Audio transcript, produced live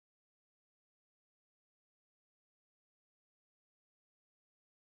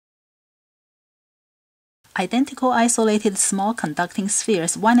Identical isolated small conducting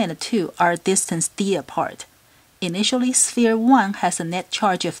spheres 1 and 2 are distance d apart. Initially, sphere 1 has a net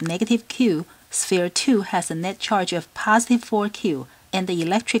charge of negative q, sphere 2 has a net charge of positive 4q, and the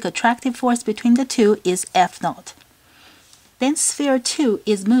electric attractive force between the two is F0. Then sphere 2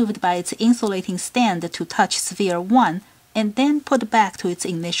 is moved by its insulating stand to touch sphere 1 and then put back to its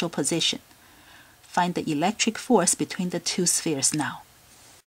initial position. Find the electric force between the two spheres now.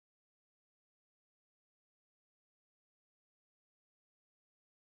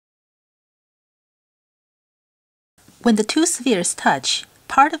 When the two spheres touch,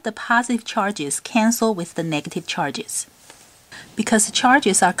 part of the positive charges cancel with the negative charges. Because the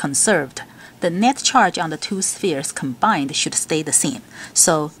charges are conserved, the net charge on the two spheres combined should stay the same.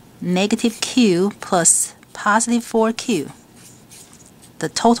 So negative q plus positive 4q. The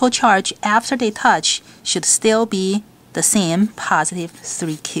total charge after they touch should still be the same, positive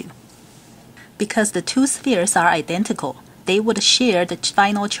 3q. Because the two spheres are identical, they would share the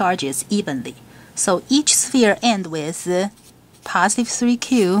final charges evenly. So each sphere ends with positive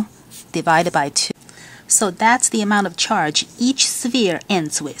 3q divided by 2. So that's the amount of charge each sphere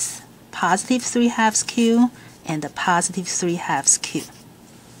ends with, positive 3/2 q and a positive 3/2 q.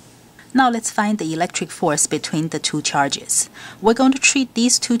 Now let's find the electric force between the two charges. We're going to treat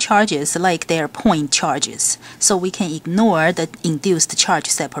these two charges like they're point charges, so we can ignore the induced charge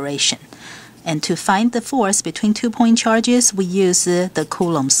separation. And to find the force between 2 point charges, we use the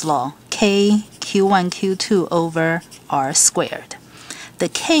Coulomb's law, K Q1 Q2 over R squared. The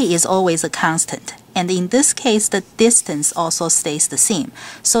K is always a constant, and in this case the distance also stays the same,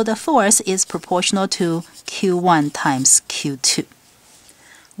 so the force is proportional to Q1 times Q2.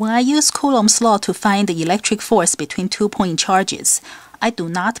 When I use Coulomb's law to find the electric force between 2 point charges, I do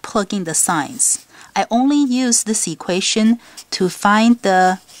not plug in the signs. I only use this equation to find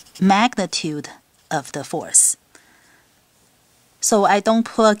the magnitude of the force. So I don't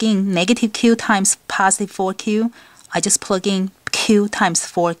plug in negative q times positive 4q, I just plug in q times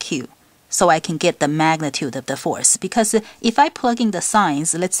 4q so I can get the magnitude of the force. Because if I plug in the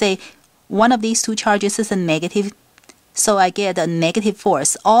signs, let's say one of these two charges is a negative, so I get a negative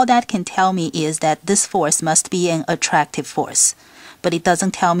force, all that can tell me is that this force must be an attractive force. But it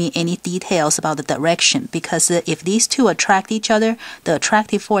doesn't tell me any details about the direction, because if these two attract each other, the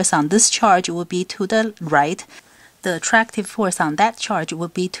attractive force on this charge will be to the right, the attractive force on that charge will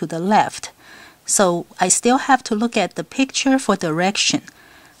be to the left. So I still have to look at the picture for direction.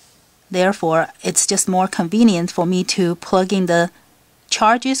 Therefore, it's just more convenient for me to plug in the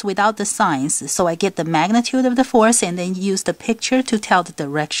charges without the signs, so I get the magnitude of the force and then use the picture to tell the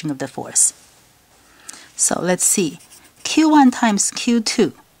direction of the force. So let's see. Q1 times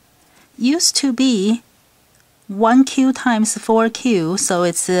Q2 used to be 1Q times 4Q, so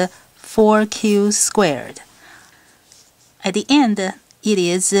it's 4Q squared. At the end, it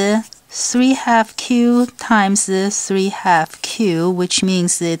is 3/2 Q times 3/2 Q, which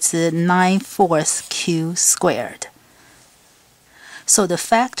means it's 9/4 Q squared. So the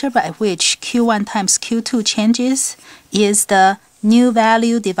factor by which Q1 times Q2 changes is the new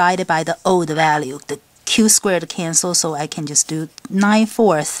value divided by the old value. The q squared cancels, so I can just do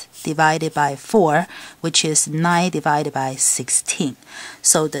 9/4 divided by 4, which is 9 divided by 16.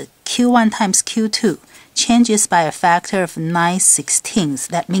 So the Q1 times Q2 changes by a factor of 9/16.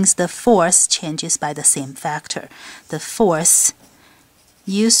 That means the force changes by the same factor. The force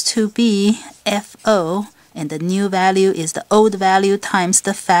used to be FO, and the new value is the old value times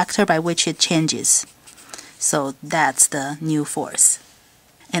the factor by which it changes. So that's the new force.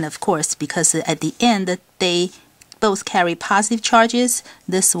 And of course, because at the end they both carry positive charges,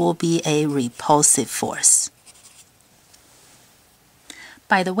 this will be a repulsive force.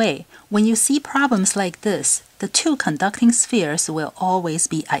 By the way, when you see problems like this, the two conducting spheres will always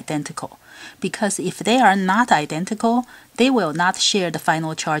be identical. Because if they are not identical, they will not share the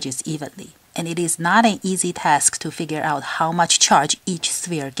final charges evenly. And it is not an easy task to figure out how much charge each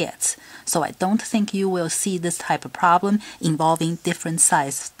sphere gets. So I don't think you will see this type of problem involving different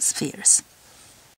sized spheres.